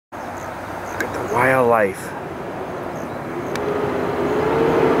Wildlife.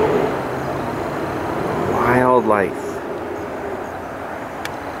 Wildlife.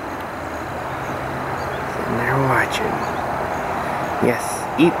 Sitting there watching. Yes,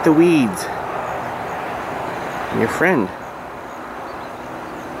 eat the weeds. Your friend.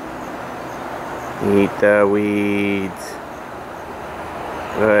 Eat the weeds.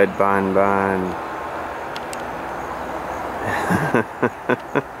 Good, Bon Bon.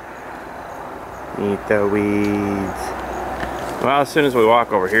 Eat the weeds. Well, as soon as we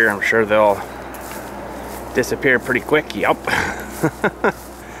walk over here, I'm sure they'll disappear pretty quick. Yup.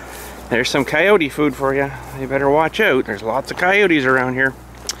 There's some coyote food for you. You better watch out. There's lots of coyotes around here.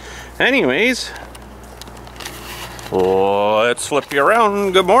 Anyways, let's flip you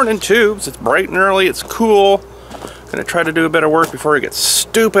around. Good morning, tubes. It's bright and early. It's cool. Gonna try to do a bit of work before it gets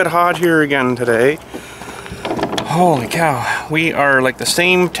stupid hot here again today. Holy cow. We are like the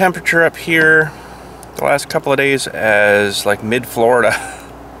same temperature up here the last couple of days as like mid-Florida.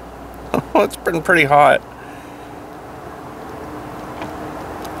 It's been pretty hot.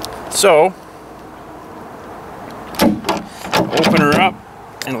 So, open her up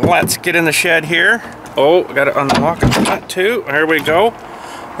and let's get in the shed here. Oh, I gotta unlock that too. There we go.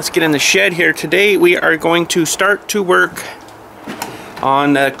 Let's get in the shed here. Today we are going to start to work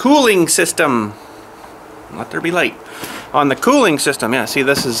on the cooling system. Let there be light. On the cooling system. Yeah, see,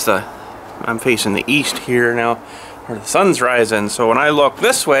 this is the, I'm facing the east here now, where the sun's rising. So when I look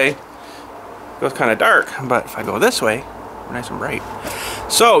this way, it goes kind of dark. But if I go this way, nice and bright.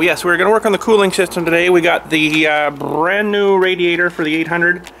 So yes, we're going to work on the cooling system today. We got the brand new radiator for the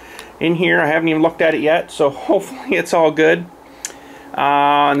 800 in here. I haven't even looked at it yet, so hopefully it's all good.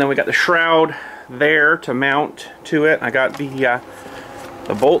 And then we got the shroud there to mount to it. I got the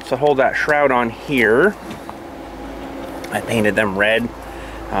bolts that hold that shroud on here. I painted them red.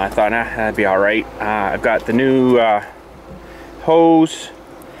 I thought, that'd be alright. I've got the new hose.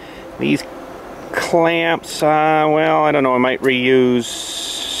 These clamps, well, I don't know, I might reuse.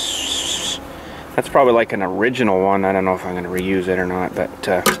 That's probably like an original one. I don't know if I'm going to reuse it or not, but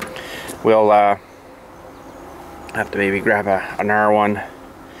we'll have to maybe grab another one,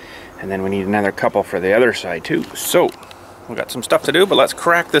 and then we need another couple for the other side too. So we've got some stuff to do, but let's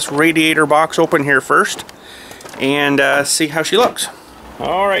crack this radiator box open here first and see how she looks.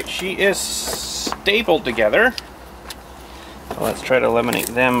 Alright, she is stapled together. So let's try to eliminate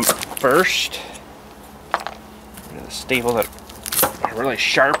them first. The staples that are really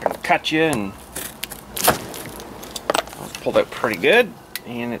sharp and cut you, and it's pulled out pretty good.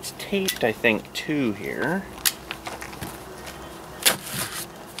 And it's taped, I think, too here.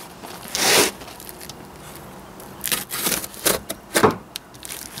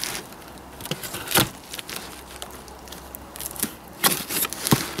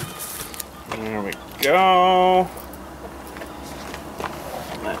 There we go.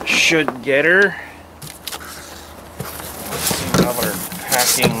 That should get her. Let's see what other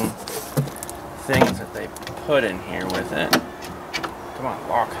packing things that they put in here with it. Come on,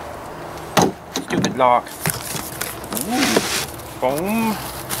 lock. Stupid lock. Ooh, foam.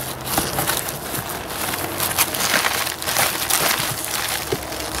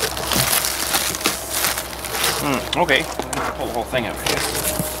 Okay, pull the whole thing out here.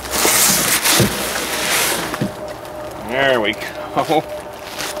 There we go.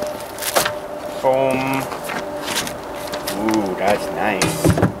 Foam. Ooh, that's nice.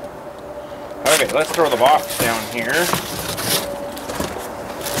 Okay, let's throw the box down here.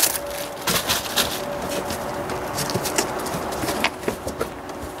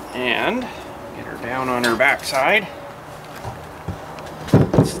 And get her down on her backside.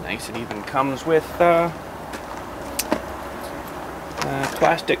 It's nice. It even comes with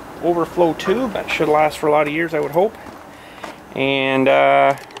plastic overflow tube that should last for a lot of years, I would hope. And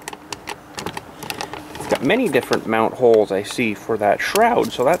it's got many different mount holes I see for that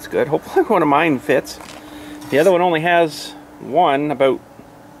shroud, so that's good. Hopefully one of mine fits. The other one only has one about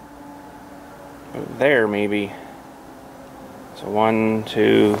there maybe. So 1,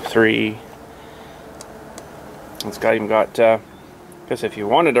 2, 3. It's got even got, because if you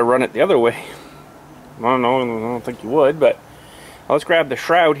wanted to run it the other way, I don't think you would, but let's grab the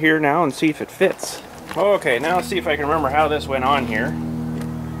shroud here now and see if it fits. Okay, now let's see if I can remember how this went on here.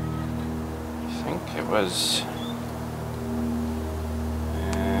 I think it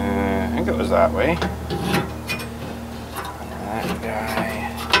was that way. That guy.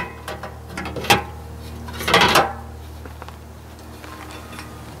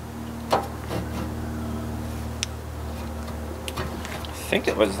 I think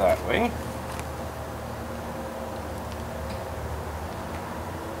it was that way.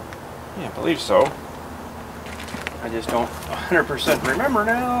 Yeah, I believe so. I just don't 100% remember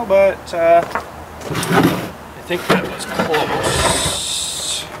now, but I think that was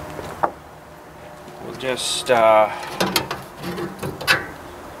close. We'll just try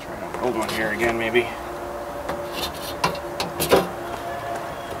an old one here again, maybe.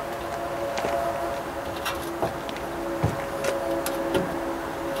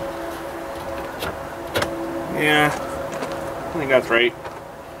 Yeah, I think that's right.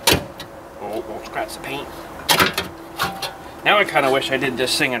 Oh, won't scratch the paint. Now I kind of wish I did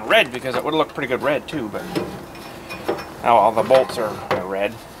this thing in red, because it would have looked pretty good red too, but now all the bolts are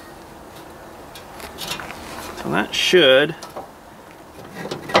red. So that should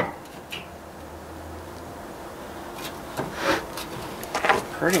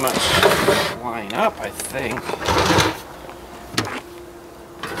pretty much line up, I think.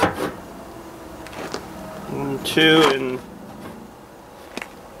 1, 2, and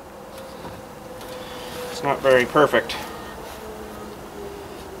it's not very perfect.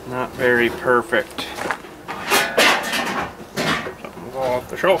 Not very perfect. Something will fall off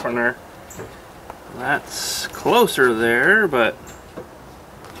the shelf in there. That's closer there, but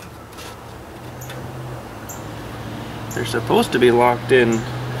they're supposed to be locked in.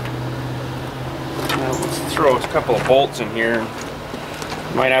 Now let's throw a couple of bolts in here.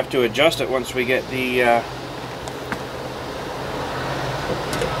 Might have to adjust it once we get the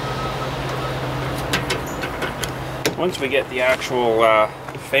actual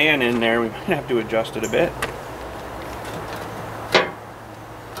fan in there. We might have to adjust it a bit.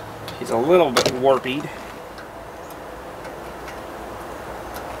 He's a little bit warped.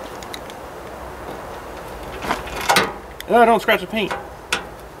 Oh, don't scratch the paint.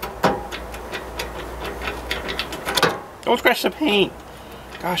 Don't scratch the paint.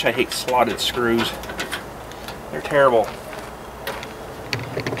 Gosh, I hate slotted screws. They're terrible.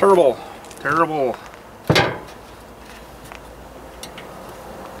 Terrible. Terrible.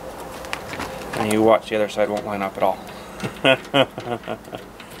 And you watch, the other side won't line up at all.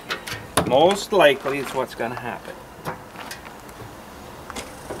 Most likely it's what's going to happen.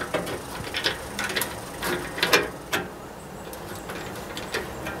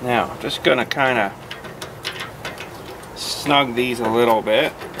 Now, I'm just going to kind of snug these a little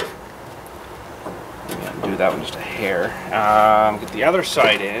bit. Do that one just a hair. Get the other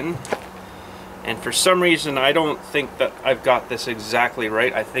side in. And for some reason, I don't think that I've got this exactly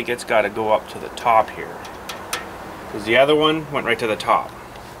right. I think it's got to go up to the top here, because the other one went right to the top.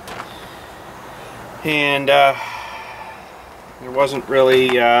 And there wasn't really,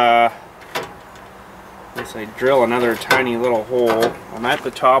 unless I drill another tiny little hole. I'm at the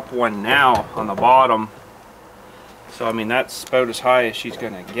top one now on the bottom. So, I mean, that's about as high as she's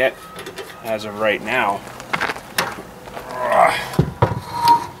going to get as of right now.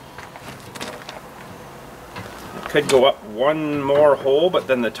 Could go up one more hole, but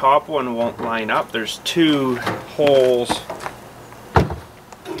then the top one won't line up. There's 2 holes.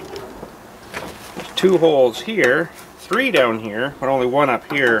 There's 2 holes here, 3 down here, but only 1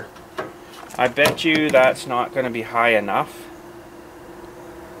 up here. I bet you that's not going to be high enough.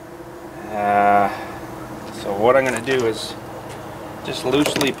 So what I'm going to do is just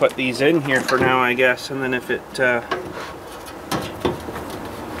loosely put these in here for now, I guess, and then if it oh,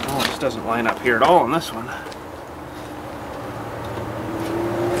 it just doesn't line up here at all on this one.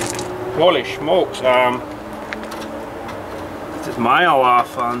 Holy smokes, it's a mile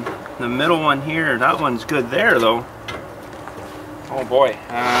off on the middle one here. That one's good there though. Oh boy.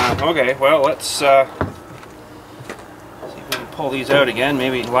 Okay, well, let's see if we can pull these out again.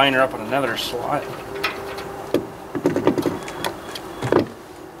 Maybe line her up on another slot.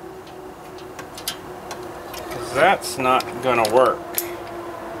 Because that's not gonna work.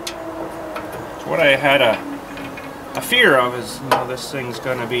 What I had a fear of is, you know, this thing's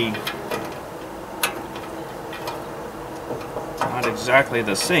gonna be not exactly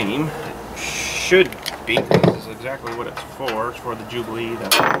the same. It should be. This is exactly what it's for. It's for the Jubilee,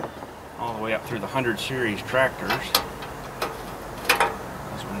 all the way up through the 100 series tractors.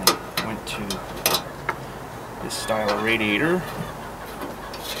 That's when they went to this style of radiator.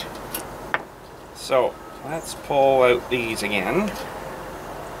 So let's pull out these again.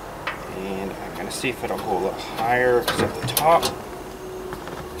 And I'm going to see if it'll go a little higher, because at the top it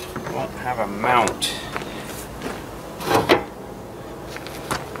won't have a mount.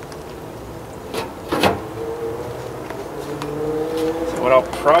 So what I'll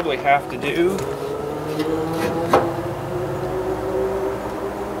probably have to do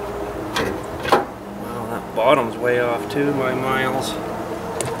well, that bottom's way off too by miles.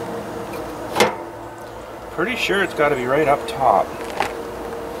 Pretty sure it's got to be right up top.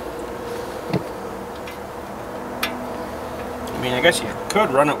 I mean, I guess you could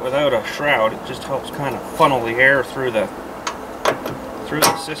run it without a shroud. It just helps kind of funnel the air through the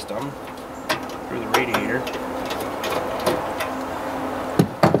system, through the radiator.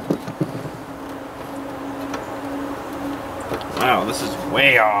 Wow, this is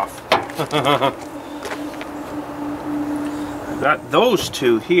way off. I've got those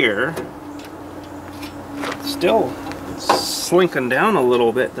two here. Still slinking down a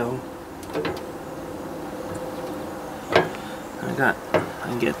little bit though. I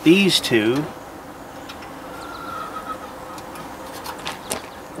can get these two.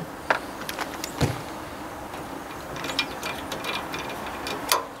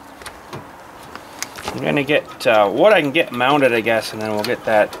 I'm gonna get what I can get mounted, I guess, and then we'll get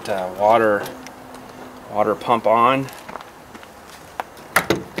that water pump on.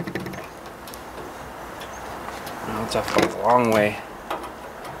 Oh, it's up a long way.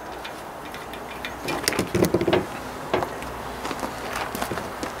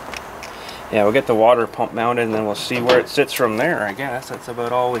 Yeah, we'll get the water pump mounted and then we'll see where it sits from there, I guess. That's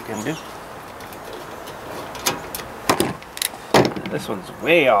about all we can do. This one's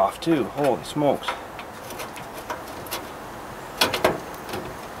way off too, holy smokes.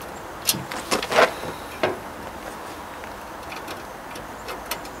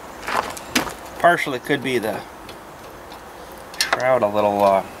 Partially could be the shroud a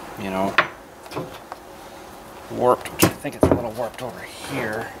little, you know, warped, which I think it's a little warped over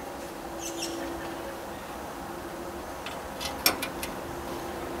here.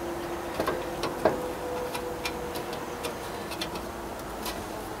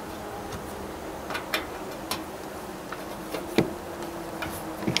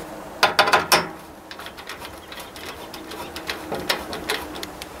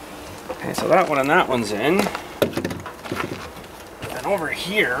 Okay, so that one and that one's in. And over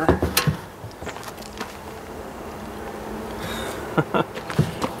here,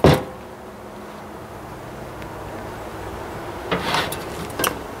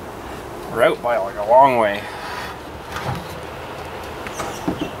 we're out by like a long way.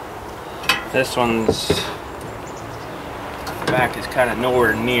 This one's back is kind of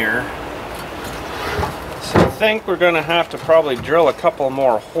nowhere near. So I think we're going to have to probably drill a couple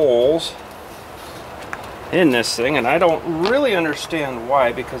more holes in this thing, and I don't really understand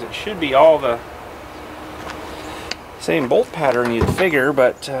why, because it should be all the same bolt pattern you'd figure,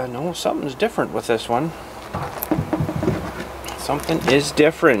 but no, something's different with this one. Something is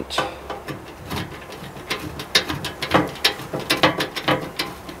different.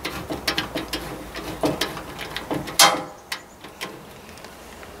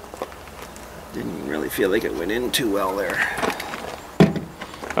 Didn't really feel like it went in too well there.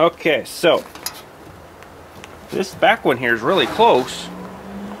 Okay, so this back one here is really close,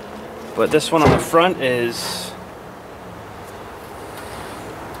 but this one on the front is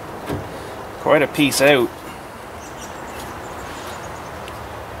quite a piece out.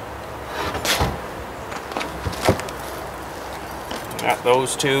 Got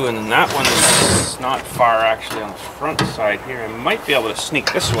those two, and then that one's not far actually on the front side here. I might be able to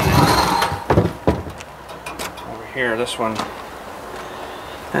sneak this one in. Over here, this one.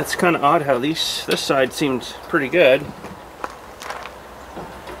 That's kind of odd how this side seems pretty good.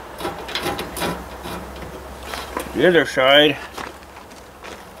 The other side,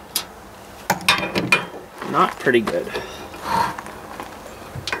 not pretty good.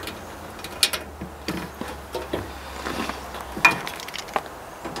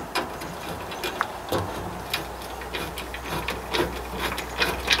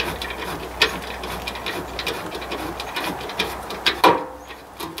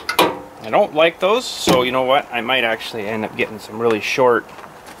 I don't like those, so you know what? I might actually end up getting some really short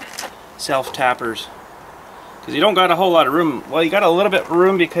self-tappers, because you don't got a whole lot of room. Well, you got a little bit of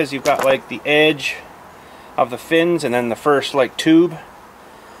room because you've got like the edge of the fins and then the first like tube,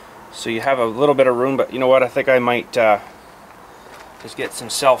 so you have a little bit of room. But you know what? I think I might just get some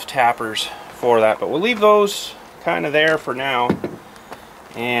self-tappers for that, but we'll leave those kind of there for now,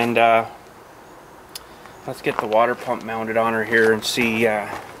 and let's get the water pump mounted on her here and see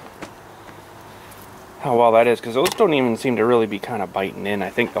how well that is, because those don't even seem to really be kind of biting in. I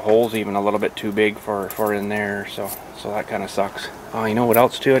think the hole's even a little bit too big for in there, so that kind of sucks. Oh, you know what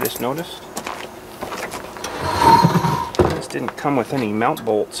else too I just noticed? This didn't come with any mount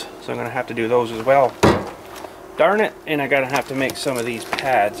bolts, so I'm gonna have to do those as well. Darn it, and I gotta have to make some of these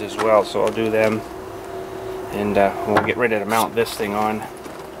pads as well, so I'll do them, and we'll get ready to mount this thing on.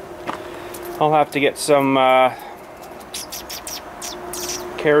 I'll have to get some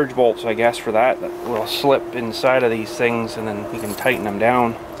carriage bolts, I guess, for that will slip inside of these things, and then you can tighten them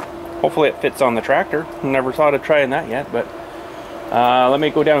down. Hopefully it fits on the tractor. Never thought of trying that yet, but Let me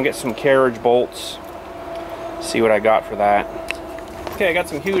go down and get some carriage bolts, see what I got for that. Okay, I got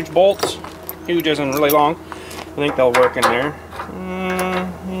some huge bolts. Huge isn't really long. I think they'll work in there.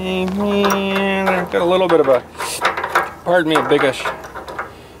 They've got a little bit of a, pardon me, a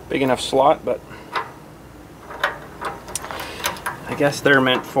big enough slot, but I guess they're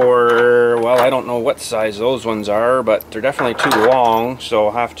meant for, well, I don't know what size those ones are, but they're definitely too long, so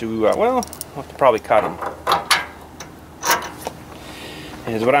I'll have to, well, I'll have to probably cut them.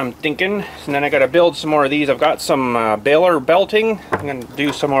 Is what I'm thinking. And then I got to build some more of these. I've got some baler belting. I'm going to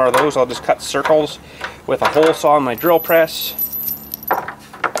do some more of those. I'll just cut circles with a hole saw on my drill press.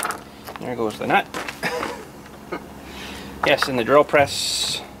 There goes the nut. Yes, in the drill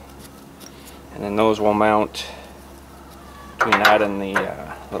press. And then those will mount between that and the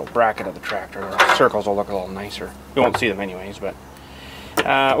little bracket of the tractor. The circles will look a little nicer. You won't see them anyways, but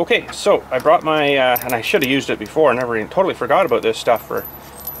okay, so I brought my, and I should have used it before, I never even totally forgot about this stuff for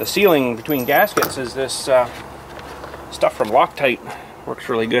the sealing between gaskets, is this stuff from Loctite. Works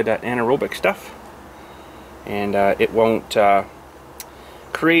really good, that anaerobic stuff. And it won't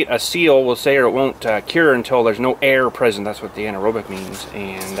create a seal, we'll say, or it won't cure until there's no air present. That's what the anaerobic means.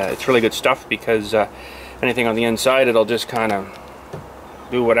 And it's really good stuff because anything on the inside, it'll just kind of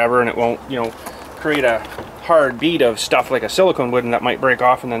do whatever, and it won't, you know, create a hard bead of stuff like a silicone would, and that might break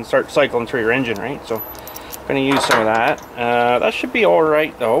off and then start cycling through your engine, right? So I'm going to use some of that. That should be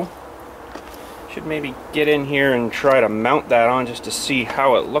alright though. Should maybe get in here and try to mount that on just to see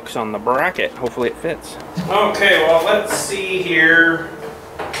how it looks on the bracket. Hopefully it fits. Okay, well, let's see here.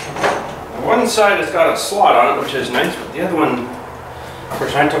 One side has got a slot on it, which is nice, but the other one, of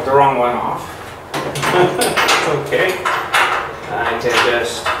course, I took the wrong one off. Okay. I can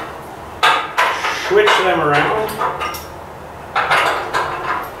just switch them around.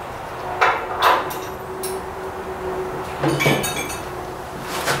 I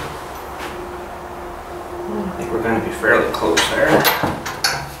think we're going to be fairly close there.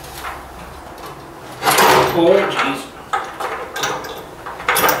 Oh, jeez.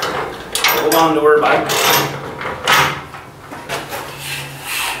 Hold on to her, bud.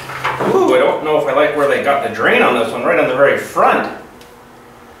 Ooh, I don't know if I like where they got the drain on this one, right on the very front.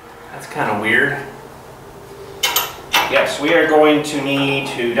 That's kind of weird. Yes, we are going to need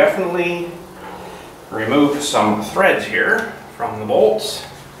to definitely remove some threads here from the bolts.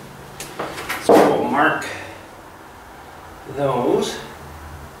 So we'll mark those.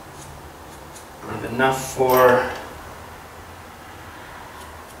 I have enough for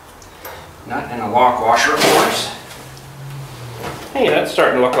nut and a lock washer, of course. Hey, that's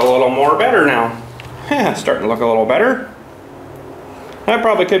starting to look a little more better now. Yeah, it's starting to look a little better. That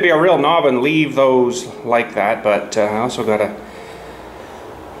probably could be a real knob and leave those like that, but I also got to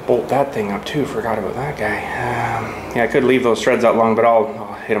bolt that thing up too. Forgot about that guy. Yeah, I could leave those threads out long, but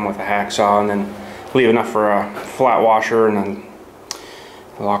I'll hit them with a hacksaw and then leave enough for a flat washer and then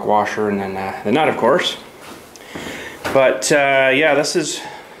a lock washer and then the nut, of course. But yeah, this is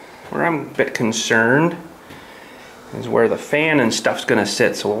where I'm a bit concerned, is where the fan and stuff's going to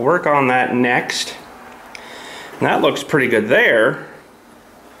sit. So we'll work on that next. And that looks pretty good there.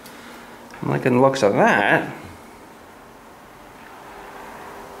 I'm liking the looks of that.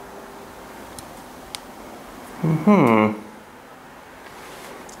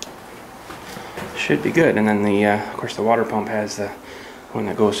 Should be good. And then the, of course, the water pump has the one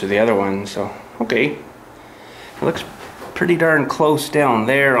that goes to the other one. So, okay. It looks pretty darn close down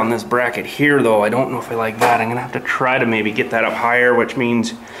there on this bracket here, though. I don't know if I like that. I'm going to have to try to maybe get that up higher, which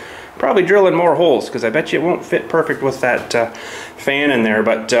means probably drilling more holes, because I bet you it won't fit perfect with that fan in there.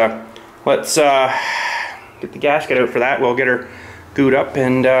 But let's get the gasket out for that. We'll get her gooed up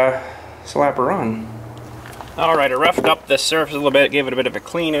and slap her on. Alright, I roughed up this surface a little bit, gave it a bit of a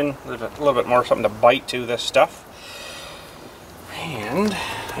cleaning, a little bit more something to bite to this stuff. And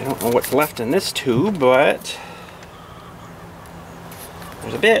I don't know what's left in this tube, but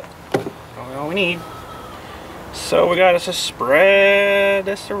there's a bit. All we need. So we got to just spread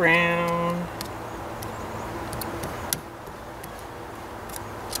this around.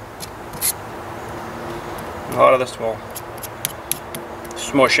 A lot of this will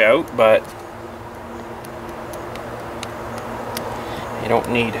smush out, but you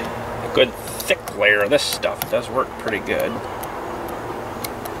don't need a good thick layer of this stuff. It does work pretty good.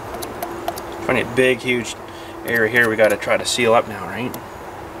 Funny, a big, huge area here we got to try to seal up now, right?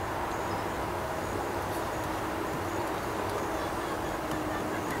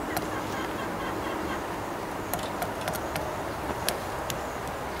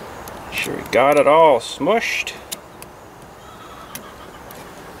 Sure we got it all smushed.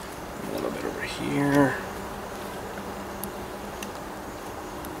 A little bit over here.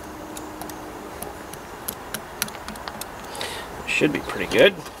 should be pretty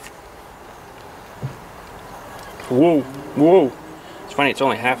good. Whoa, whoa. It's funny, it's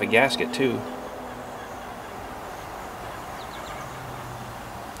only half a gasket too.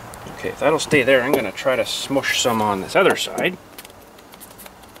 Okay, if that'll stay there, I'm gonna try to smush some on this other side.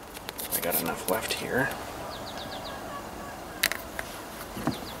 I got enough left here.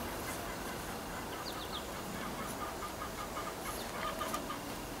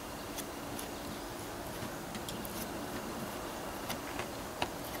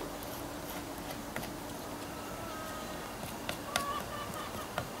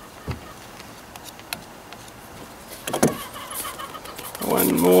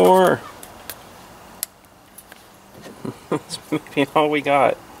 One more. That's maybe all we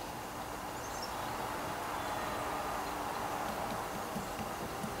got.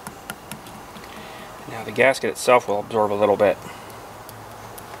 Now the gasket itself will absorb a little bit.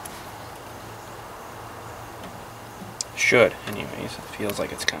 Should, anyways. It feels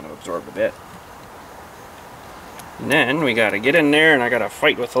like it's kind of absorbed a bit. And then we gotta get in there and I gotta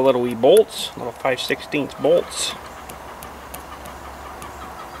fight with the little wee bolts, little 5/16 bolts.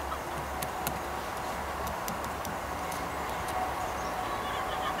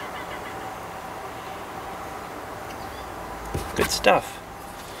 Good stuff.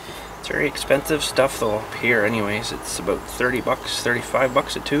 It's very expensive stuff though up here anyways. It's about 30 bucks, 35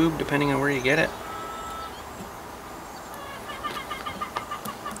 bucks a tube depending on where you get it.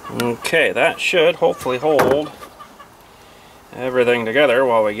 Okay, that should hopefully hold everything together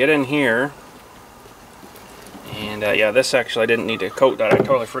while we get in here. And yeah, this actually I didn't need to coat that. I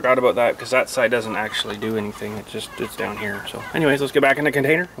totally forgot about that because that side doesn't actually do anything. It's down here. So anyways, let's get back in the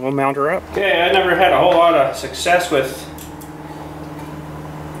container and we'll mount her up. Okay, I never had a whole lot of success with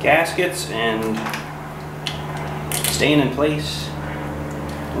gaskets and staying in place.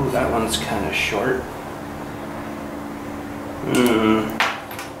 Ooh, that one's kind of short.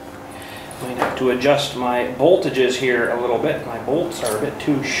 Might have to adjust my voltages here a little bit. My bolts are a bit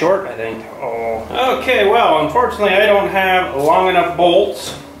too short, I think. Oh. Okay, well, unfortunately I don't have long enough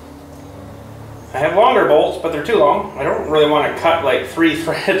bolts. I have longer bolts, but they're too long. I don't really want to cut like 3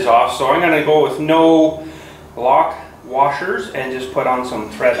 threads off, so I'm going to go with no lock washers and just put on some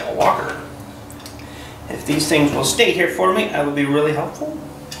thread locker. If these things will stay here for me, that would be really helpful.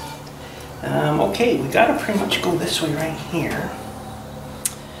 Okay, we gotta pretty much go this way right here.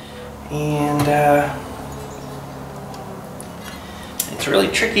 And it's really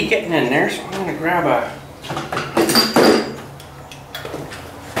tricky getting in there, so I'm gonna grab a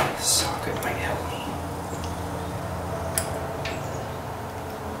socket, might help me.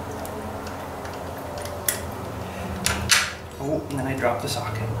 Oh, and then I dropped the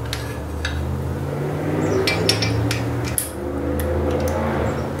socket.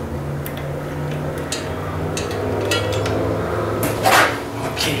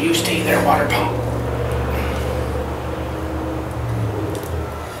 Okay, you stay there, water pump.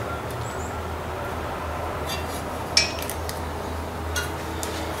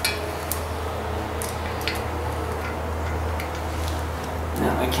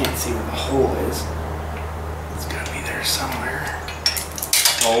 Now I can't see where the hole is. It's gotta be there somewhere.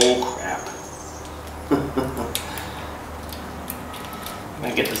 Oh crap. I'm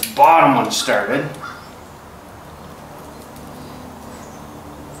gonna get this bottom one started.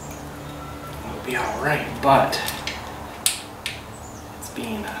 It'll be alright, but it's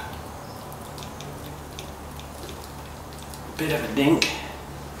being a bit of a dink.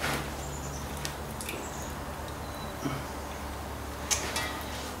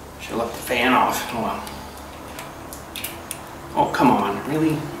 Should let the fan off. Oh well. Oh, come on,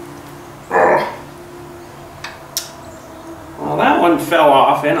 really? Well, that one fell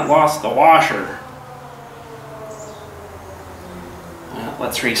off and it lost the washer.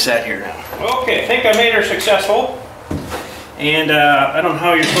 Let's reset here now. Okay, I think I made her successful. And I don't know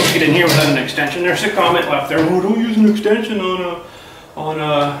how you're supposed to get in here without an extension. There's a comment left there. Oh, don't use an extension on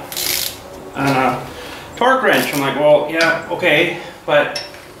a torque wrench. I'm like, well, yeah, okay, but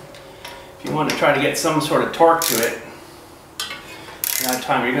if you want to try to get some sort of torque to it, that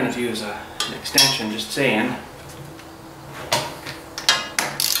time you're going to have to use an extension, just saying.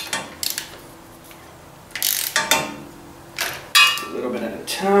 A little bit at a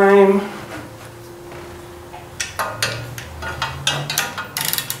time.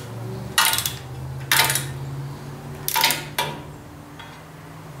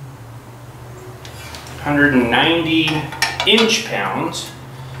 £190 inch-pounds,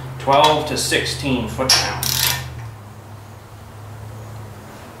 12 to 16 foot-pounds.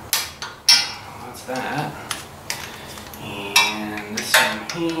 That, and this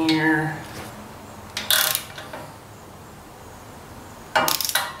one here,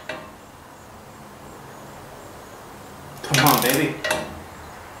 baby.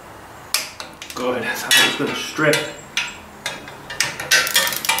 Good. I thought it was going to strip.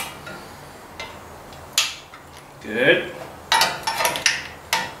 Good.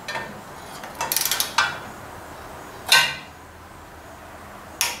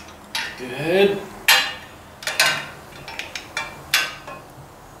 Good.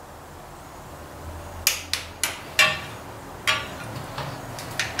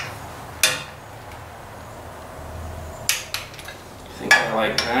 I think I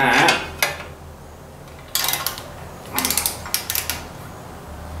like that.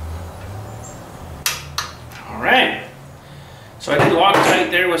 All right. So I did Loctite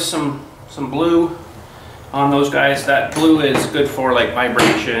there with some blue on those guys. That blue is good for like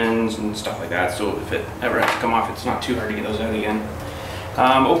vibrations and stuff like that, so if it ever has to come off, it's not too hard to get those out again.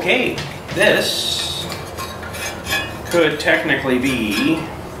 Okay, this could technically be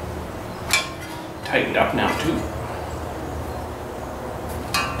tightened up now too.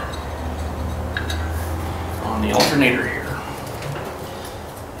 On the alternator here.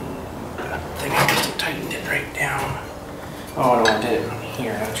 I think I just tightened it right down. Oh no, I did it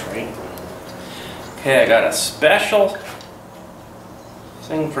here, that's right. Okay, I got a special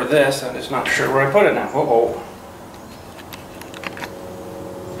thing for this. I'm just not sure where I put it now. Uh-oh.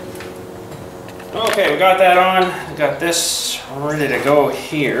 Okay, we got that on. We got this ready to go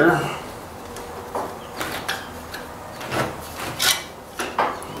here.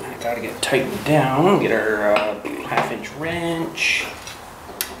 I gotta get tightened down. Get our 1/2-inch wrench.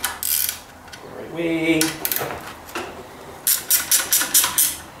 The right way.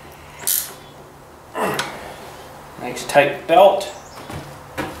 Nice tight belt.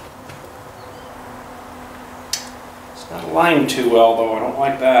 It's not aligned too well though, I don't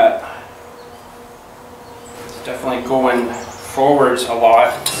like that. It's definitely going forwards a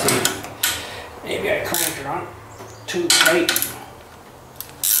lot. Maybe I cranked it on too tight.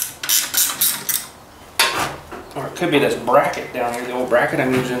 Or it could be this bracket down here, the old bracket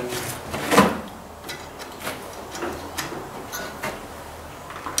I'm using.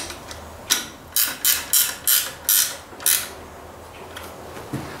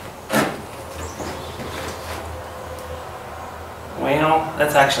 Well,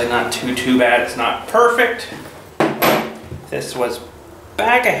 that's actually not too bad. It's not perfect. If this was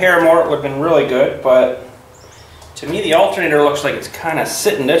back a hair more, it would have been really good, but to me the alternator looks like it's kind of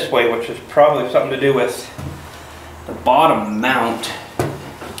sitting this way, which is probably something to do with the bottom mount.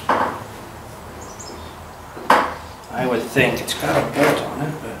 I would think it's got a bolt on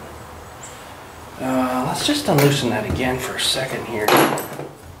it, but let's just unloosen that again for a second here.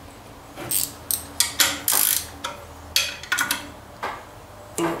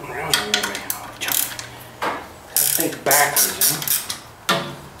 Think backwards, huh?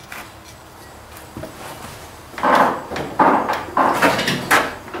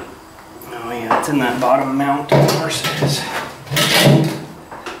 Oh yeah, it's in that bottom mount, of course it is.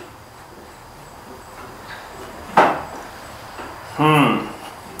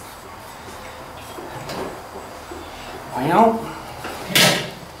 Well,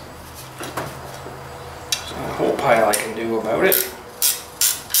 there's not a whole pile I can do about it.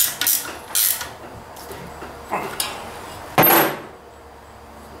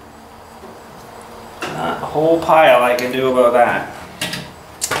 Not a whole pile I can do about that.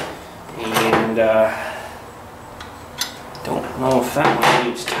 And don't know if that one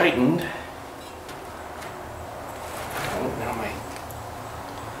needs tightened. Oh, now my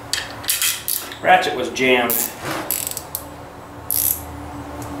ratchet was jammed.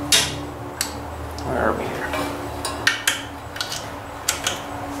 Where are we here?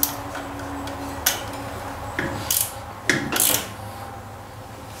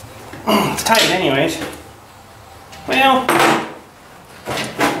 It's tight anyways. Well,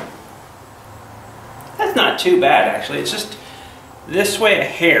 that's not too bad actually. It's just this way a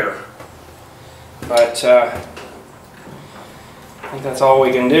hair. But I think that's all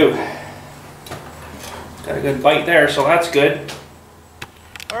we can do. Got a good bite there, so that's good.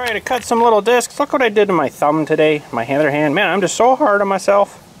 Alright, I cut some little discs. Look what I did to my thumb today, my other hand. Man, I'm just so hard on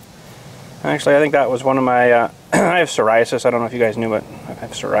myself. Actually, I think that was one of my, I have psoriasis. I don't know if you guys knew, but I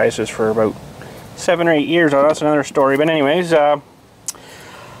have psoriasis for about 7 or 8 years. Oh, that's another story. But anyways, so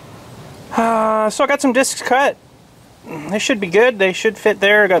I got some discs cut. They should be good. They should fit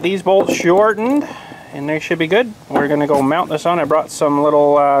there. I got these bolts shortened, and they should be good. We're going to go mount this on. I brought some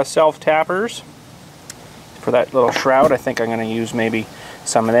little self-tappers for that little shroud. I think I'm going to use maybe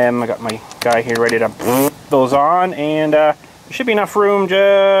some of them. I got my guy here ready to put those on, and there should be enough room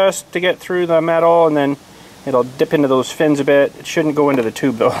just to get through the metal, and then it'll dip into those fins a bit. It shouldn't go into the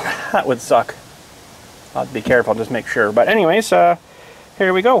tube though. That would suck. I'll be careful, just make sure. But anyways,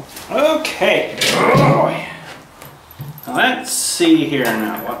 here we go. Okay. Oh boy. Let's see here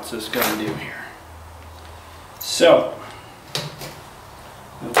now. What's this going to do here? So,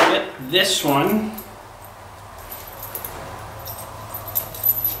 we'll get this one.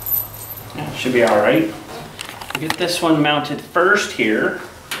 That should be alright. We'll get this one mounted first here.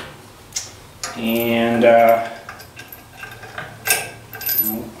 And, wait a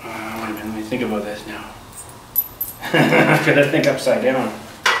minute, let me think about this now. I gotta think upside down.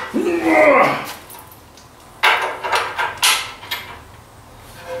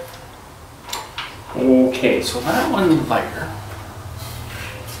 Okay, so that one there.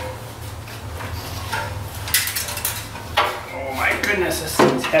 Oh my goodness, this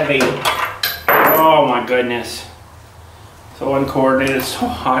thing's heavy. Oh my goodness. So uncoordinated, it's so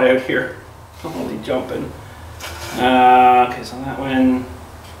hot out here. Holy jumping. Okay, so that one.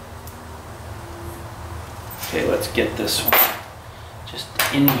 Okay, let's get this one just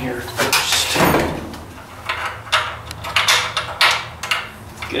in here first.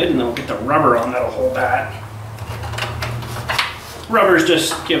 Good, and then we'll get the rubber on that'll hold that. Rubber's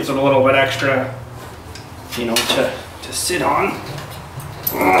just gives it a little bit extra, you know, to sit on.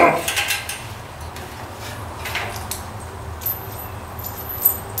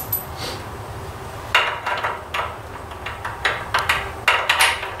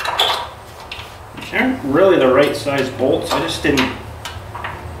 These aren't really the right size bolts. I just didn't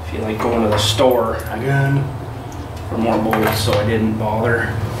feel like going to the store again for more bolts, so I didn't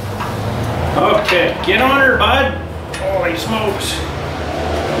bother. Okay, get on her, bud. Holy smokes.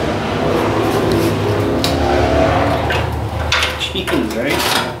 Jeez,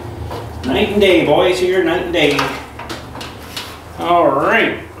 right? Night and day, boys, here, night and day.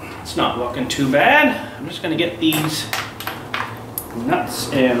 Alright, it's not looking too bad. I'm just going to get these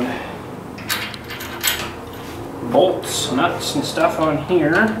nuts and bolts, nuts and stuff on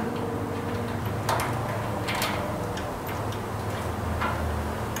here.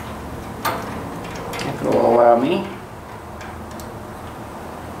 If it'll allow me.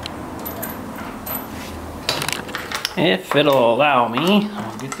 If it'll allow me,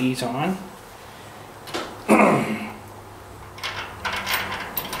 I'll get these on.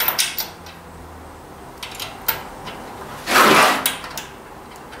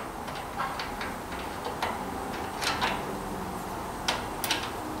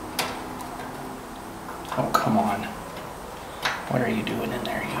 Oh, come on. What are you doing in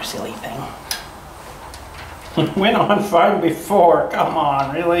there, you silly thing? Went on fire before. Come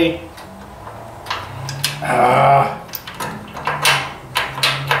on, really?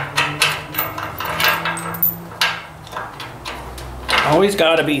 Always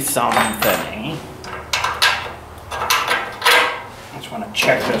gotta be something, eh? I just want to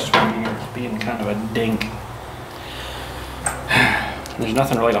check this one here. It's being kind of a dink. There's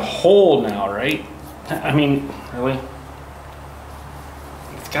nothing really to hold now, right? I mean, really?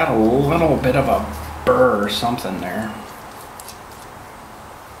 It's got a little bit of a burr or something there.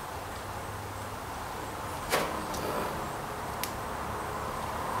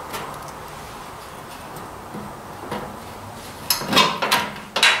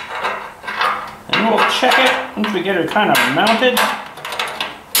 And we'll check it once we get her kind of mounted.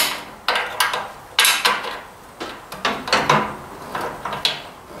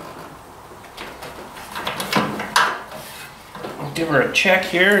 Give her a check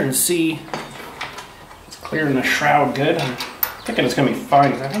here and see if it's clearing the shroud good. I'm thinking it's going to be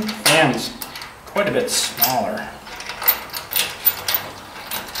fine because I think the fan's quite a bit smaller.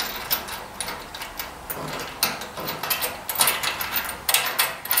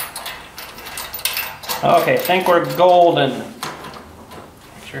 Okay, I think we're golden.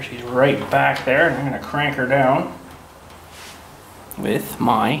 Make sure she's right back there, and I'm going to crank her down with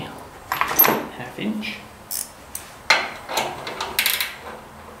my 1/2 inch.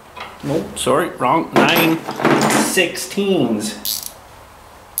 Nope, sorry, wrong. 9/16.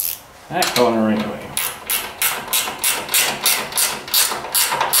 That's going the right way.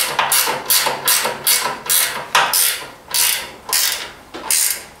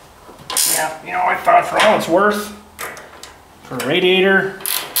 Yeah, you know, I thought for all it's worth, for a radiator,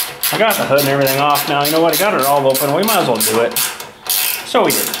 I got the hood and everything off now. You know what? I got it all open. We might as well do it. So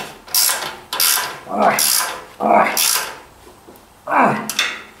we did.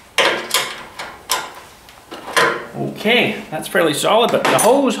 Okay, that's fairly solid, but the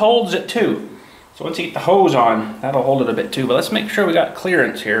hose holds it too. So once you get the hose on, that'll hold it a bit too. But let's make sure we got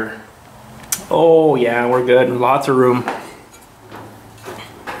clearance here. Oh yeah, we're good. Lots of room.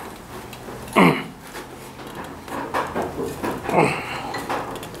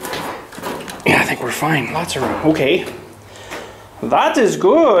 Yeah, I think we're fine. Lots of room. Okay. That is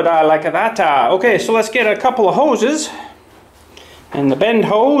good. I like that. Okay, so let's get a couple of hoses. And the bend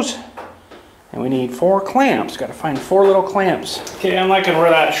hose. And we need 4 clamps. Got to find 4 little clamps. Okay, I'm liking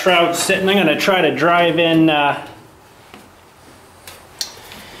where that shroud's sitting. I'm going to try to drive in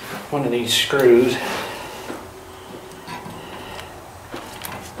one of these screws.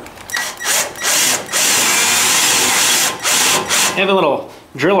 I have a little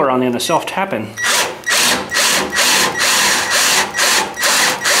driller on the end, a self-tapping.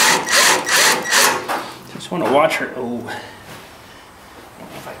 Just want to watch her. Oh, I don't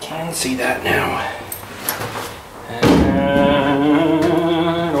know if I can see that now.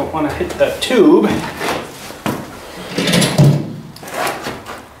 I don't want to hit the tube.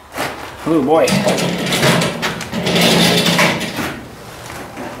 Oh boy.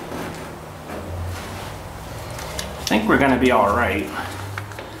 I think we're going to be all right.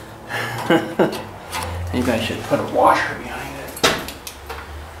 Maybe I should put a washer behind it.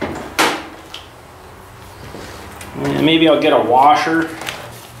 And maybe I'll get a washer.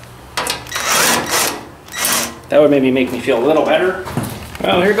 That would maybe make me feel a little better.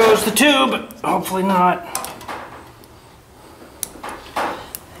 Well, here goes the tube. Hopefully not.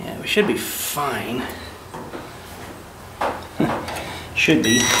 Yeah, we should be fine. Should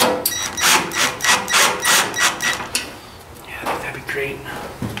be. Great.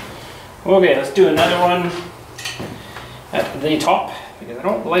 Okay, let's do another one at the top because I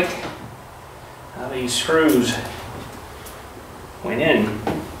don't like how these screws went in.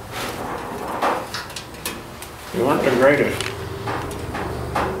 They weren't the greatest.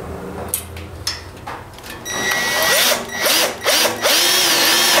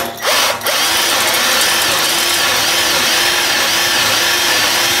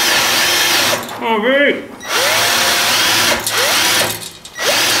 Okay.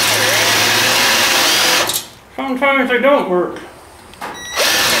 Sometimes they don't work.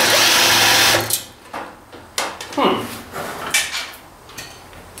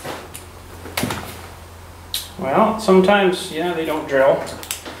 Well, sometimes, yeah, they don't drill.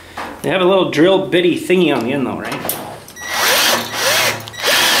 They have a little drill bitty thingy on the end though, right?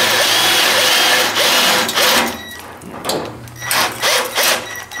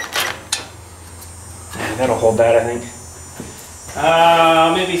 Yeah, that'll hold that, I think.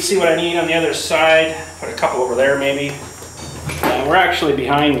 Maybe see what I need on the other side. Put a couple over there, maybe. We're actually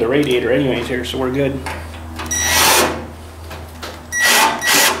behind the radiator anyways here, so we're good.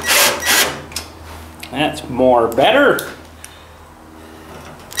 That's more better.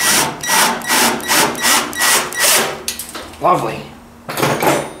 Lovely.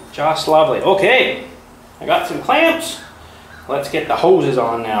 Just lovely. Okay, I got some clamps. Let's get the hoses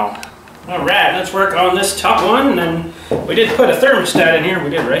on now. All right, let's work on this top one. And then we did put a thermostat in here. We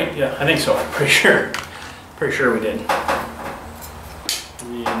did, right? Yeah, I think so. Pretty sure. Pretty sure we did.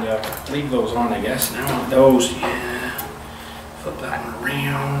 And leave those on, I guess. Now I want those. Yeah. Flip that one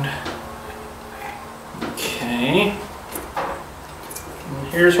around. Okay. And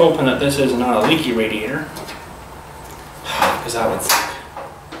here's hoping that this is not a leaky radiator. Because that would suck.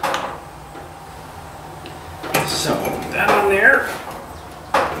 So, put that on there.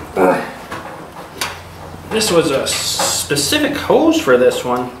 This was a specific hose for this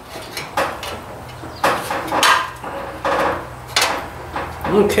one.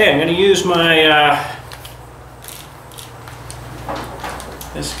 Okay, I'm going to use my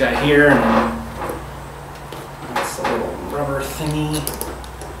this guy here, and that's the little rubber thingy.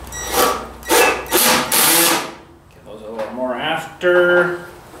 Get those a little more after.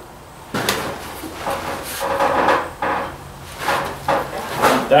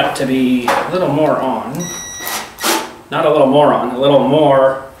 That to be a little more on. Not a little more on, a little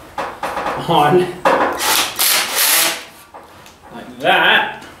more on. Like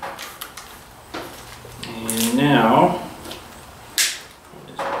that. And now,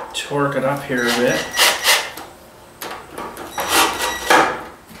 just torque it up here a bit.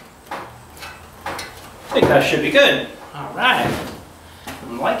 I think that should be good. All right.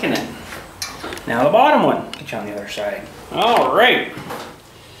 I'm liking it. Now the bottom one. Get you on the other side. All right.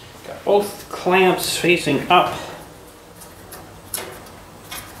 Got both clamps facing up.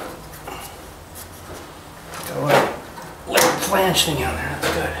 Got a little flange thing on there. That's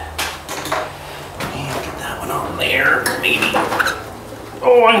good. And get that one on there, maybe.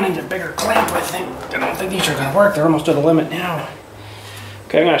 Oh, I need a bigger clamp, I think. I don't think these are going to work. They're almost to the limit now.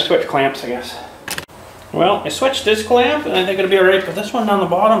 Okay, I'm going to switch clamps, I guess. Well, I switched this clamp, and I think it'll be alright, but this one down the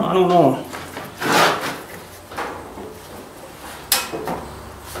bottom, I don't know.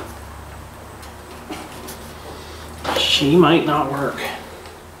 She might not work.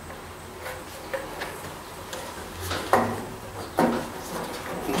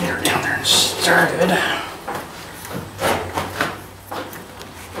 Get her down there and started.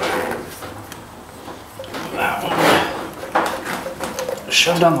 That one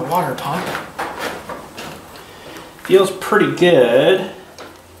shoved on the water pump. Feels pretty good.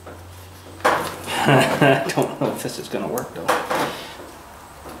 I don't know if this is going to work though.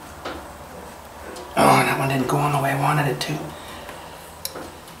 Oh, that one didn't go on the way I wanted it to.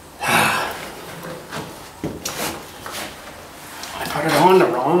 I put it on the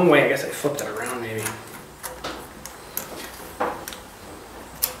wrong way. I guess I flipped it around maybe.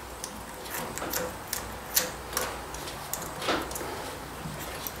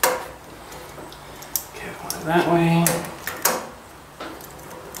 Okay, one that way.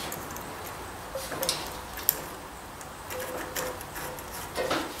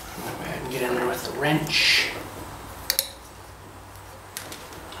 Get in there with the wrench.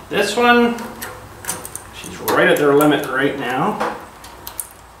 This one, she's right at their limit right now.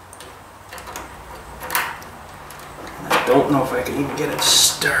 And I don't know if I can even get it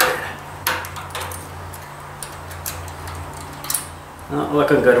started. Not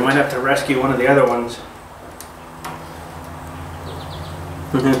looking good. I might have to rescue one of the other ones.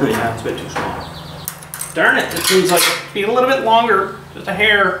 Yeah, it's a bit too small. Darn it, this needs like be a little bit longer, just a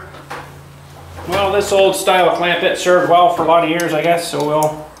hair. Well, this old style of clamp bit served well for a lot of years, I guess, so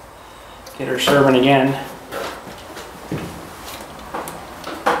we'll get her serving again.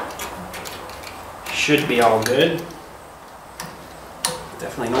 Should be all good.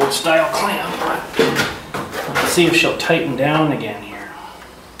 Definitely an old style clamp, but let's see if she'll tighten down again here.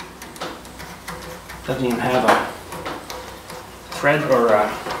 Doesn't even have a thread or a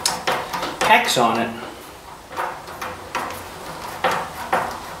hex on it.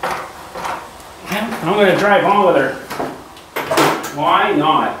 I'm going to drive on with her. Why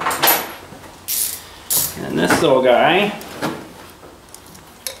not? And this little guy,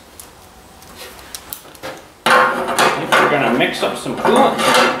 I think we're going to mix up some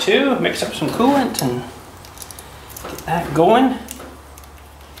coolant too. Mix up some coolant and get that going.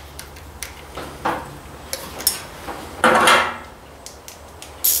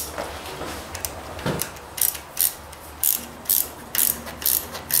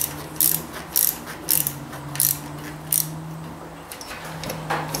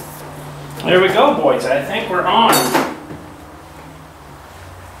 There we go, boys. I think we're on.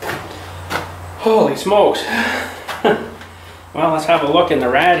 Holy smokes. Well, let's have a look in the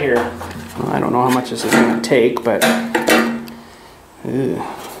rad here. Well, I don't know how much this is going to take, but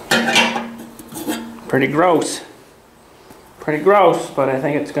pretty gross. Pretty gross, but I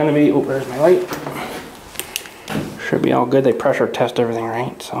think it's going to be, oh, there's my light. Should be all good. They pressure test everything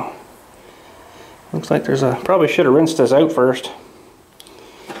right, so. Looks like there's a, probably should have rinsed this out first.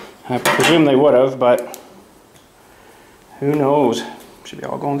 I presume they would have, but who knows? Should be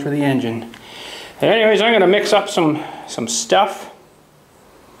all going through the engine. Anyways, I'm going to mix up some stuff.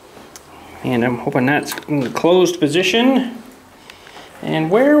 And I'm hoping that's in the closed position.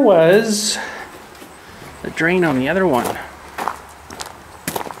 And where was the drain on the other one?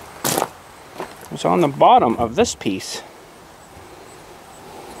 It was on the bottom of this piece.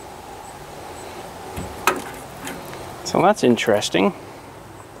 So that's interesting.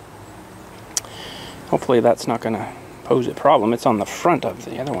 Hopefully that's not going to pose a problem. It's on the front of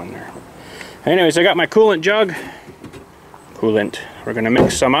the other one there. Anyways, I got my coolant jug. Coolant. We're going to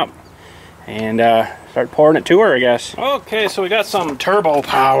mix some up and start pouring it to her, I guess. Okay, so we got some turbo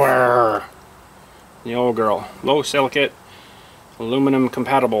power. The old girl. Low silicate, aluminum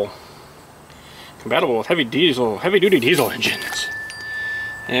compatible. Compatible with heavy duty diesel engines.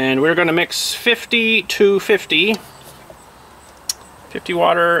 And we're going to mix 50 to 50. 50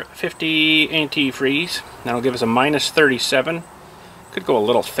 water, 50 antifreeze. That'll give us a -37. Could go a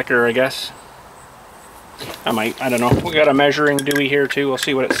little thicker, I guess. I might, I don't know. We got a measuring dewey here too. We'll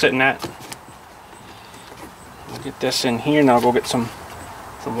see what it's sitting at. We'll get this in here and I'll go get some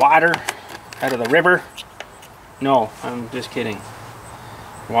water out of the river. No, I'm just kidding.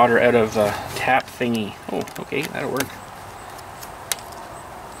 Water out of the tap thingy. Oh, okay, that'll work.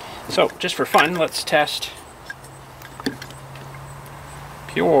 So, just for fun, let's test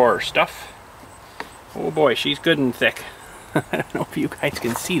pure stuff. Oh boy, she's good and thick. I don't know if you guys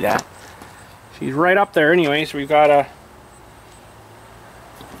can see that. She's right up there anyways. We've got a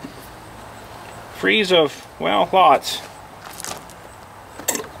freeze of, well, lots.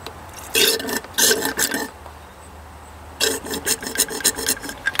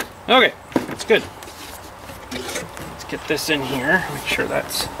 Okay, that's good. Let's get this in here. Make sure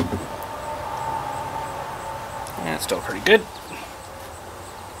that's, yeah, it's still pretty good.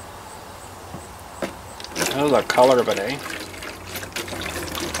 Oh, the color of it, eh?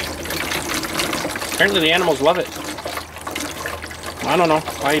 Apparently the animals love it. I don't know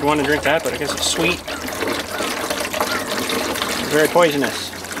why you'd want to drink that, but I guess it's sweet. Very poisonous.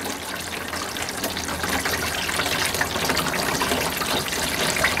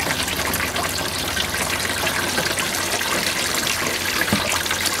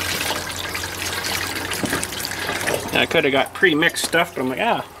 I could have got pre-mixed stuff, but I'm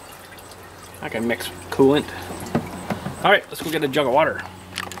like, I can mix coolant. Alright, let's go get a jug of water.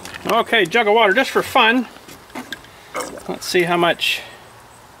 Okay, jug of water, just for fun. Let's see how much.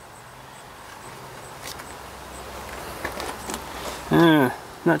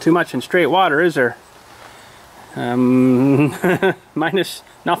 Not too much in straight water, is there? Minus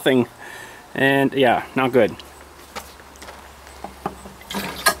nothing. And yeah, not good.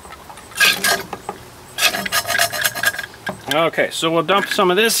 Okay, so we'll dump some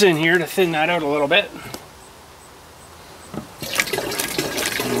of this in here to thin that out a little bit.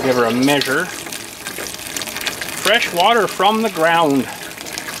 And give her a measure. Fresh water from the ground.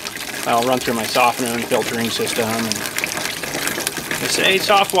 I'll run through my softener and filtering system. And they say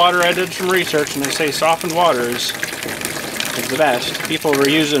soft water. I did some research and they say softened water is the best. People were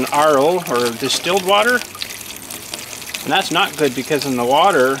using RO or distilled water. And that's not good because in the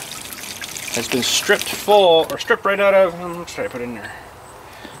water has been stripped full, or stripped right out of, what should I put in there?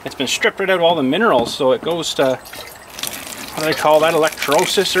 It's been stripped right out of all the minerals, so it goes to, what do they call that,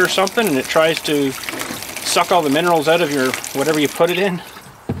 electrolysis or something, and it tries to suck all the minerals out of your, whatever you put it in.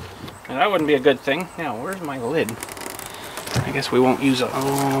 And that wouldn't be a good thing. Now, where's my lid? I guess we won't use a,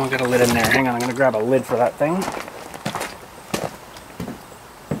 oh, I got a lid in there. Hang on, I'm gonna grab a lid for that thing.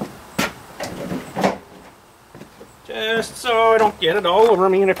 Just so I don't get it all over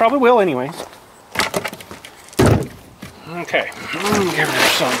me, and I probably will anyways. Okay, give her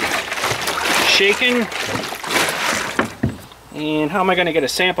some shaking. And how am I going to get a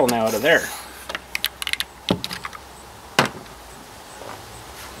sample now out of there?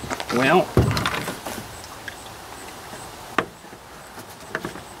 Well,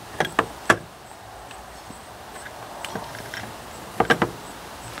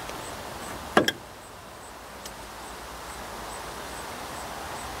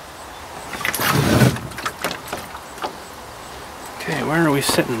 okay, where are we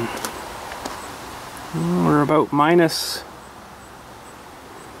sitting? We're about minus.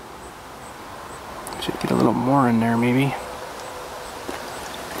 Should get a little more in there maybe.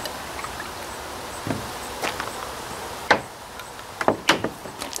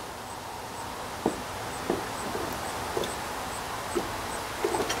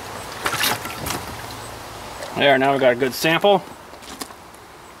 There, now we got a good sample.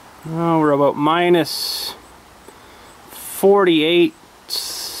 Oh, we're about minus 48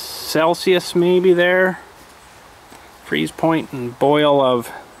 Celsius maybe there. Freeze point and boil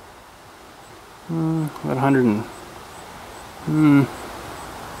of about 100 and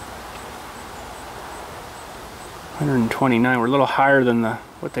 129. We're a little higher than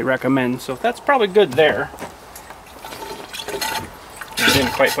what they recommend, so that's probably good there. I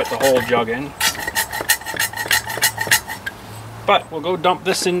didn't quite put the whole jug in. But we'll go dump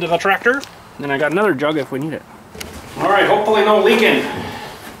this into the tractor, and then I got another jug if we need it. Alright, hopefully no leaking.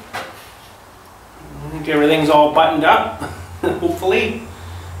 I think everything's all buttoned up. Hopefully.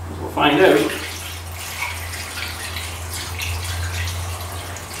 We'll find out.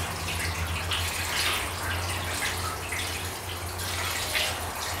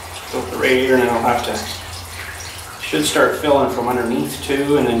 Fill the radiator, and then I'll have to, should start filling from underneath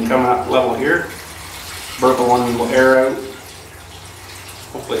too, and then come up level here. Burp a one little air out.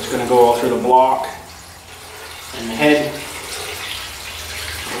 Hopefully it's going to go all through the block and the head.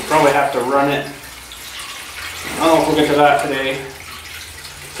 We'll probably have to run it. I don't know if we'll get to that today.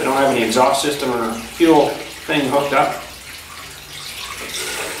 I don't have any exhaust system or fuel thing hooked up.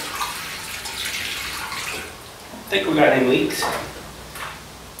 I think we got any leaks.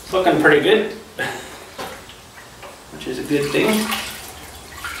 It's looking pretty good, which is a good thing.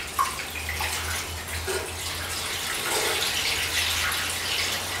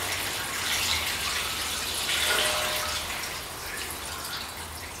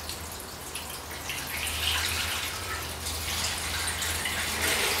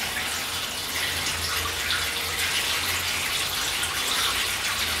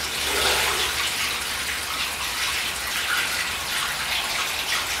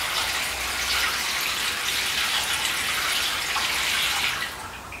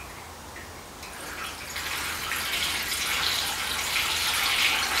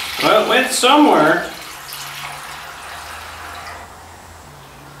 Well, it went somewhere.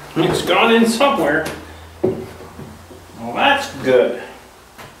 It's gone in somewhere. Well, that's good.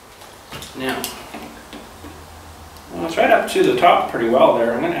 Now, Well, it's right up to the top pretty well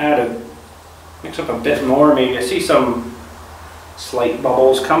there. I'm going to mix up a bit more maybe. I see some slight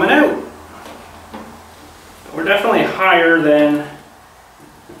bubbles coming out. But we're definitely higher than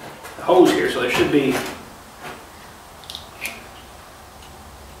the hose here, so there should be...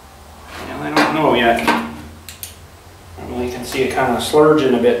 Well, I don't know yet. Normally you can see it kind of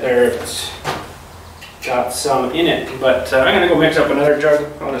slurging a bit there if it's got some in it. But I'm going to go mix up another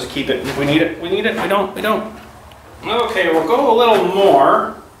jug. I'll just keep it. If we need it, we need it. We don't, we don't. Okay, we'll go a little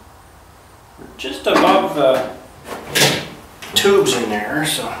more. Just above the tubes in there,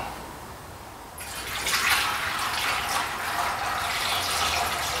 so.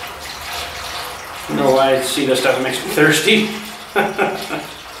 You know why I see this stuff makes me thirsty?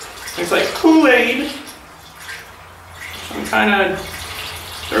 It's like Kool-Aid. Some kind of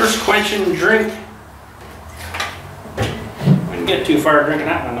thirst quenching drink. Wouldn't get too far drinking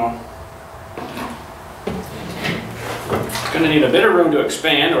that one though. It's going to need a bit of room to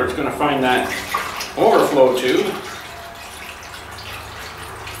expand, or it's going to find that overflow tube.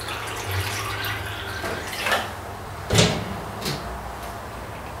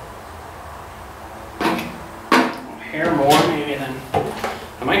 A hair more maybe, then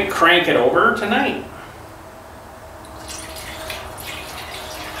I might crank it over tonight.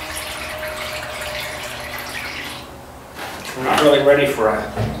 We're not really ready for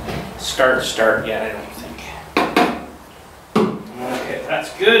a start yet, I don't think. Okay,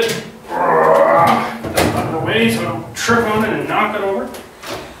 that's good. Put that out of the way so I don't trip on it and knock it over.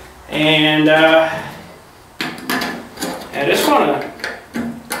 And I just want to,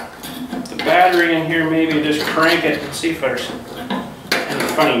 the battery in here, maybe just crank it and see if there's any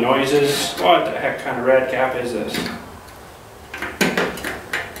funny noises. What the heck kind of rad cap is this?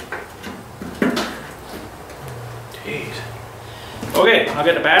 Jeez. Okay, I'll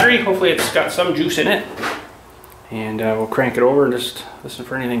get the battery. Hopefully it's got some juice in it. And we'll crank it over and just listen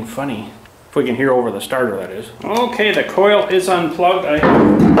for anything funny. If we can hear over the starter, that is. Okay, the coil is unplugged. I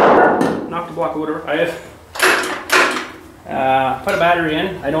have knocked the block of whatever. I have put a battery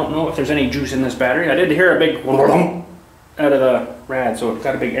in. I don't know if there's any juice in this battery. I did hear a big out of the rad, so it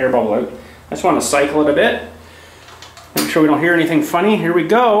got a big air bubble out. I just want to cycle it a bit. Make sure we don't hear anything funny. Here we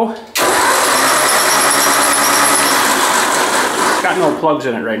go. It's got no plugs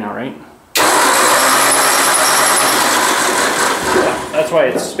in it right now, right? That's why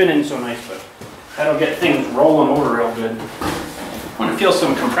it's spinning so nice, but that'll get things rolling over real good. I want to feel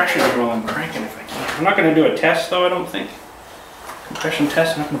some compression here while I'm cranking if I can. I'm not going to do a test though, I don't think. Compression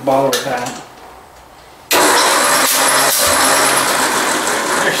test, I'm not going to bother with that.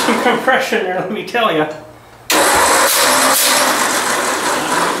 There's some compression there, let me tell you.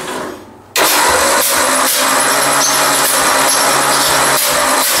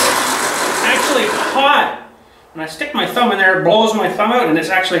 Actually hot. When I stick my thumb in there, it blows my thumb out and it's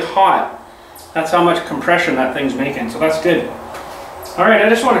actually hot. That's how much compression that thing's making, so that's good. Alright, I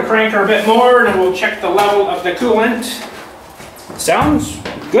just want to crank her a bit more and then we'll check the level of the coolant. It sounds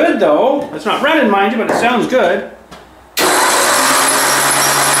good though. It's not running, mind you, but it sounds good.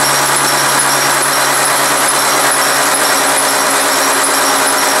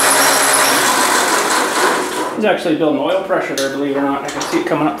 It's actually building oil pressure there, believe it or not. I can see it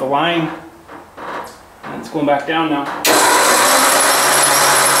coming up the line. And it's going back down now.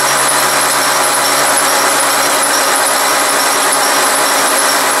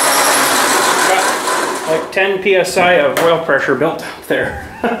 Got like 10 psi of oil pressure built up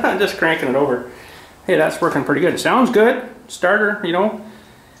there. I'm just cranking it over. Hey, that's working pretty good. It sounds good. Starter, you know.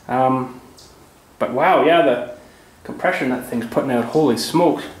 But wow, yeah, the compression that thing's putting out, holy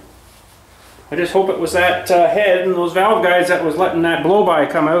smokes. I just hope it was that head and those valve guides that was letting that blow-by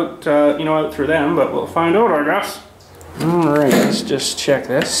come out, you know, out through them, but we'll find out, I guess. Alright, let's just check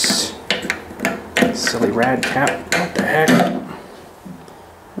this. Silly rad cap. What the heck?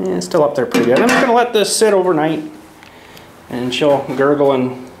 Yeah, it's still up there pretty good. I'm just going to let this sit overnight, and she'll gurgle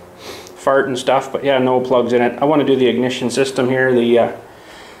and fart and stuff, but yeah, no plugs in it. I want to do the ignition system here, the,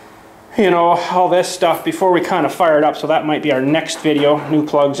 you know, all this stuff before we kind of fire it up, so that might be our next video. New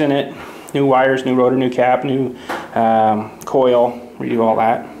plugs in it. New wires, new rotor, new cap, new coil, redo all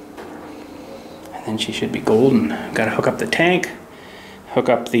that. And then she should be golden. Got to hook up the tank, hook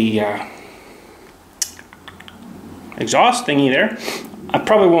up the exhaust thingy there. I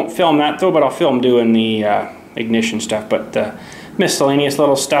probably won't film that though, but I'll film doing the ignition stuff. But the miscellaneous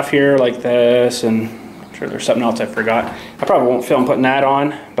little stuff here like this, and I'm sure there's something else I forgot. I probably won't film putting that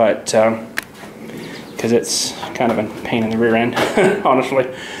on, but because it's kind of a pain in the rear end, honestly.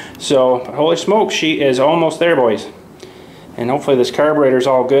 So, but holy smoke, she is almost there, boys. And hopefully this carburetor's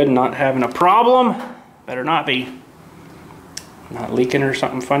all good and not having a problem. Better not be. not leaking or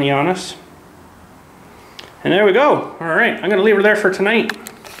something funny on us. And there we go. All right, I'm gonna leave her there for tonight.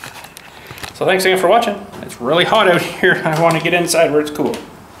 So thanks again for watching. It's really hot out here. I want to get inside where it's cool.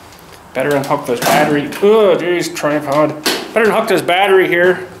 Better unhook this battery. Oh, geez, tripod. Better unhook this battery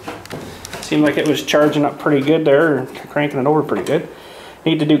here. Seemed like it was charging up pretty good there, cranking it over pretty good.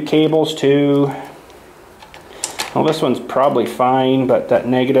 Need to do cables too. Well, this one's probably fine, but that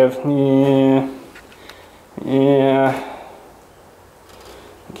negative, yeah.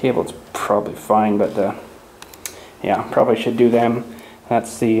 The cable's probably fine, but yeah, probably should do them.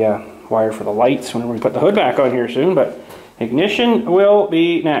 That's the wire for the lights whenever we put the hood back on here soon, but ignition will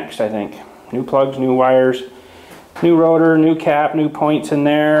be next, I think. New plugs, new wires, new rotor, new cap, new points in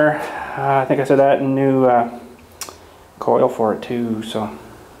there. I think I said that, and new coil for it too, so.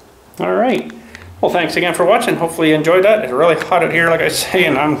 All right. Well, thanks again for watching. Hopefully you enjoyed that. It's really hot out here, like I say,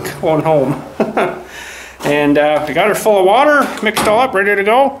 and I'm going home. And we got her full of water, mixed all up, ready to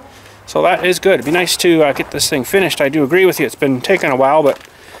go. So that is good. It'd be nice to get this thing finished. I do agree with you. It's been taking a while, but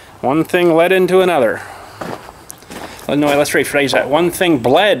one thing led into another. Oh, no, let's rephrase that. One thing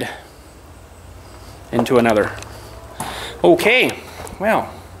bled into another. Okay,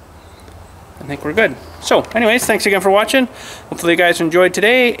 well, I think we're good. So, anyways, thanks again for watching. Hopefully you guys enjoyed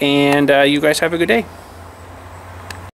today, and you guys have a good day.